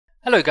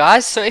Hello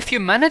guys, so if you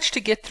managed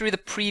to get through the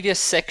previous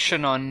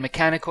section on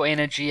mechanical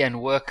energy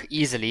and work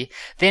easily,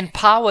 then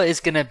power is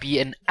going to be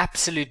an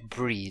absolute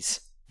breeze.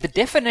 The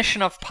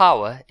definition of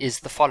power is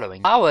the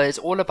following. Power is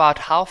all about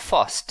how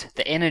fast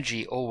the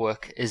energy or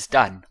work is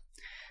done.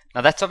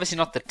 Now that's obviously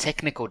not the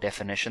technical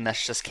definition,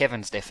 that's just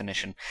Kevin's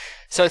definition.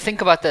 So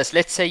think about this,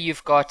 let's say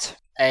you've got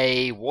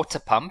a water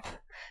pump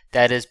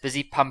that is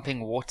busy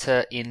pumping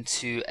water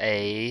into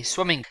a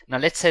swimming. Now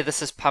let's say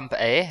this is pump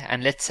A,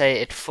 and let's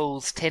say it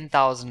fills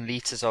 10,000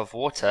 liters of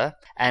water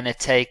and it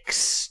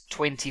takes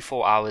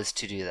 24 hours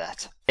to do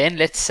that. Then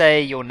let's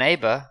say your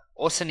neighbor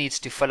also needs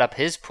to fill up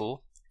his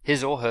pool,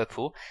 his or her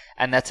pool,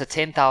 and that's a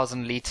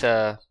 10,000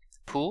 liter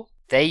pool.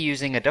 They're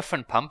using a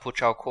different pump,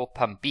 which I'll call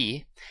pump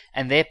B,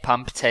 and their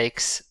pump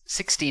takes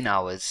 16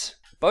 hours.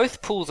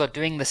 Both pools are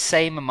doing the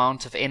same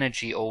amount of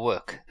energy or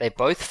work. They're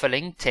both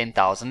filling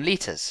 10,000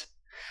 liters.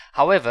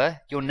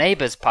 However, your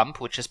neighbor's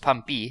pump, which is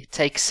pump B,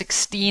 takes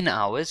 16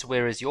 hours,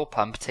 whereas your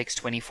pump takes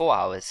 24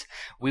 hours.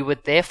 We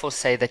would therefore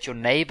say that your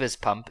neighbor's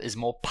pump is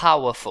more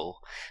powerful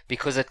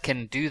because it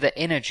can do the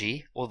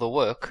energy or the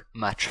work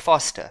much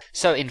faster.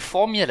 So in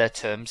formula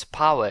terms,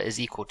 power is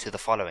equal to the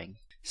following.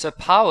 So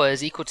power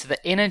is equal to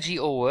the energy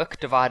or work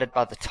divided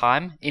by the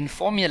time. In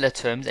formula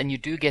terms, and you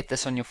do get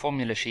this on your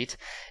formula sheet,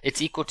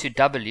 it's equal to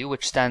W,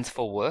 which stands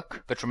for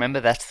work, but remember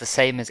that's the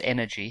same as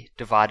energy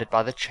divided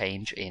by the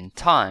change in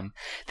time.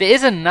 There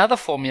is another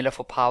formula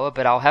for power,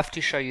 but I'll have to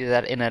show you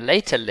that in a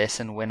later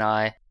lesson when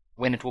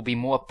it will be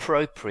more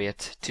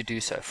appropriate to do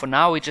so. For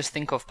now, we just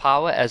think of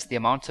power as the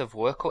amount of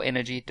work or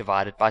energy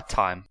divided by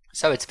time.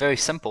 So it's very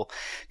simple,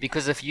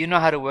 because if you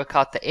know how to work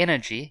out the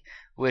energy,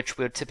 which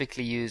we'll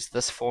typically use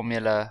this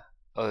formula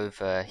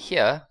over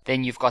here,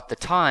 then you've got the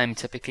time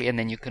typically, and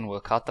then you can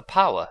work out the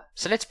power.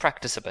 So let's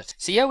practice a bit.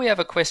 So here we have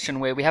a question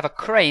where we have a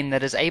crane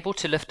that is able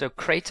to lift a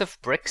crate of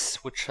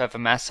bricks which have a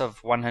mass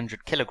of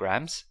 100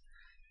 kilograms.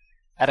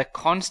 At a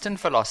constant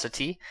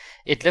velocity,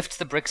 it lifts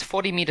the bricks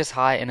 40 meters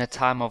high in a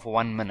time of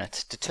 1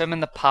 minute. Determine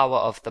the power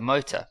of the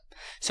motor.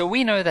 So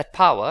we know that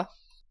power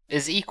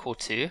is equal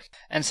to,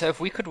 and so if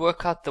we could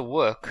work out the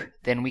work,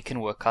 then we can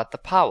work out the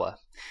power.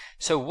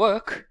 So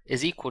work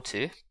is equal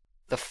to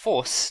the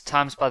force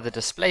times by the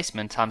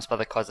displacement times by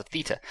the cos of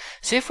theta.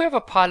 So if we have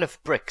a pile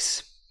of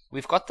bricks,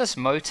 we've got this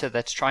motor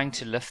that's trying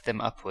to lift them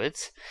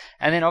upwards,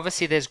 and then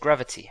obviously there's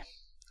gravity.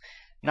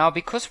 Now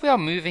because we are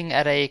moving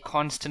at a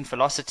constant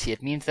velocity,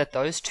 it means that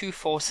those two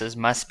forces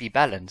must be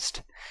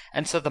balanced.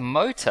 And so the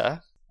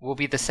motor will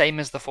be the same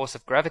as the force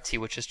of gravity,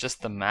 which is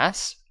just the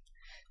mass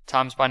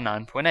times by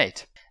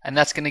 9.8. And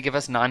that's going to give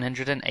us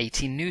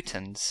 980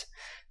 newtons.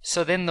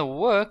 So then the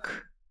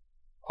work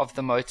of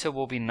the motor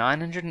will be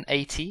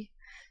 980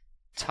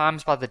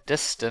 times by the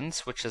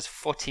distance, which is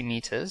 40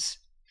 meters.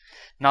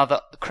 Now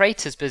the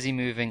crate is busy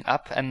moving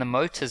up and the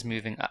motor is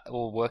moving up,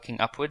 or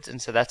working upwards,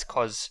 and so that's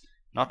cos,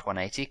 not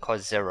 180,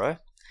 cos 0.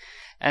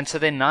 And so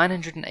then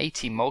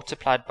 980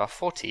 multiplied by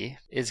 40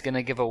 is going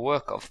to give a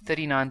work of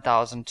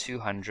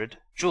 39,200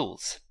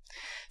 joules.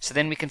 So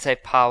then we can say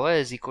power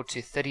is equal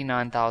to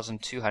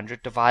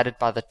 39,200 divided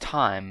by the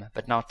time.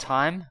 But now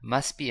time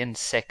must be in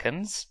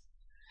seconds.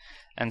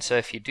 And so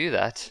if you do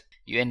that,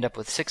 you end up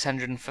with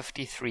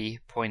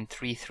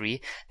 653.33.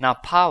 Now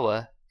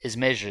power is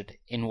measured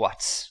in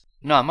watts.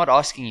 No, I'm not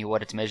asking you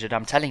what it's measured.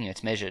 I'm telling you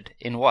it's measured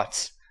in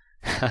watts.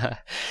 So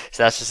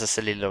that's just a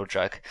silly little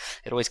joke.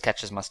 It always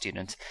catches my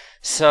students.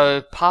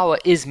 So power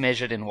is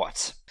measured in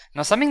watts.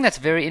 Now something that's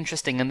very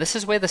interesting, and this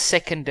is where the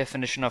second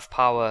definition of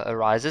power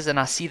arises, and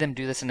I see them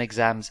do this in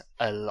exams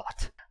a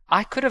lot.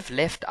 I could have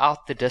left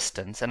out the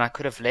distance and I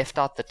could have left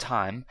out the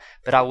time,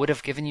 but I would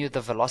have given you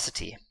the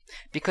velocity.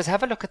 Because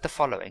have a look at the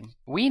following.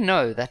 We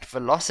know that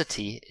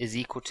velocity is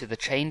equal to the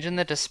change in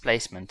the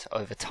displacement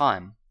over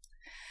time.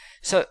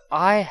 So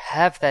I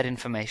have that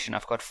information.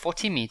 I've got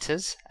 40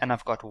 meters and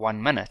I've got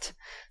 1 minute.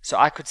 So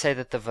I could say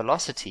that the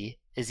velocity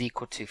is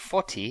equal to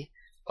 40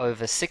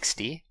 over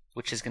 60,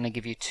 which is going to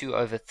give you 2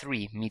 over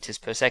 3 meters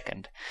per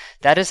second.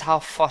 That is how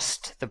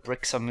fast the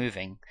bricks are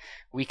moving.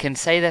 We can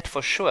say that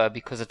for sure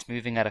because it's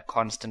moving at a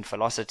constant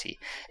velocity.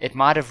 It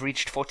might have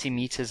reached 40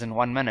 meters in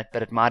 1 minute,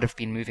 but it might have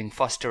been moving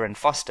faster and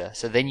faster,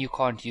 so then you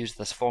can't use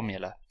this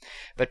formula.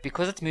 But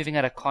because it's moving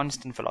at a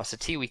constant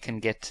velocity, we can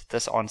get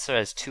this answer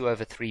as 2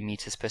 over 3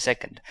 meters per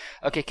second.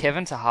 Okay,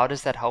 Kevin, so how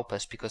does that help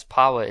us? Because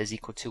power is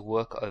equal to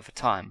work over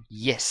time.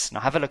 Yes, now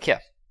have a look here.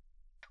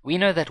 We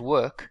know that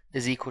work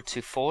is equal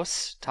to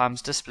force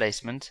times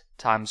displacement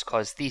times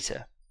cos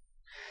theta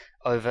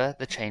over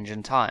the change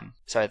in time.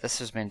 Sorry, this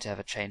was meant to have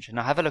a change.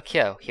 Now have a look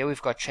here. Here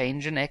we've got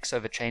change in x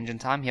over change in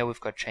time. Here we've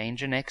got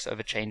change in x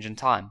over change in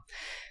time.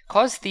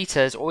 Cos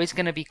theta is always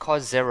going to be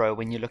cos 0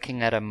 when you're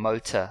looking at a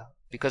motor,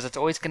 because it's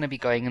always going to be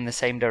going in the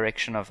same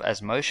direction as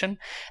motion.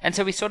 And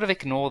so we sort of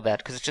ignore that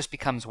because it just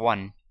becomes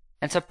 1.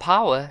 And so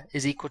power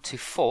is equal to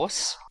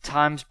force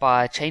times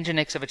by change in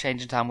x over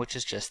change in time, which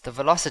is just the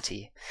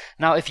velocity.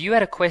 Now, if you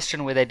had a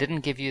question where they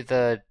didn't give you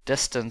the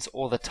distance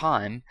or the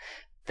time,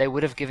 they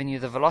would have given you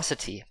the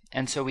velocity.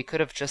 And so we could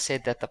have just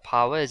said that the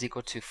power is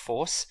equal to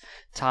force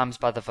times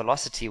by the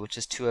velocity, which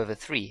is 2 over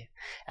 3.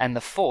 And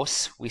the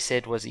force, we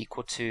said, was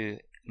equal to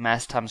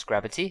mass times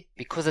gravity.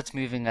 Because it's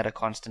moving at a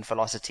constant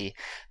velocity,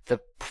 the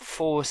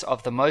force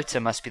of the motor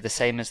must be the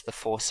same as the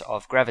force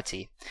of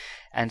gravity.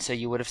 And so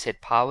you would have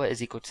said power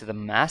is equal to the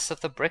mass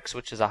of the bricks,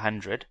 which is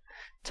 100,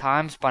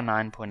 times by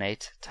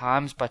 9.8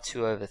 times by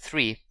 2 over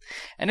 3.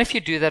 And if you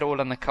do that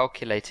all on the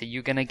calculator,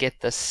 you're going to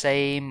get the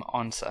same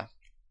answer,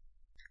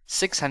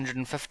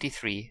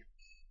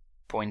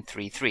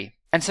 653.33.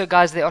 And so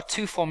guys, there are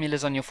two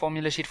formulas on your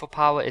formula sheet for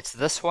power. It's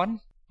this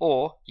one,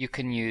 or you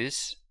can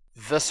use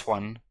this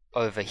one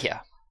over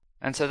here.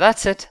 And so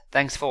that's it.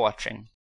 Thanks for watching.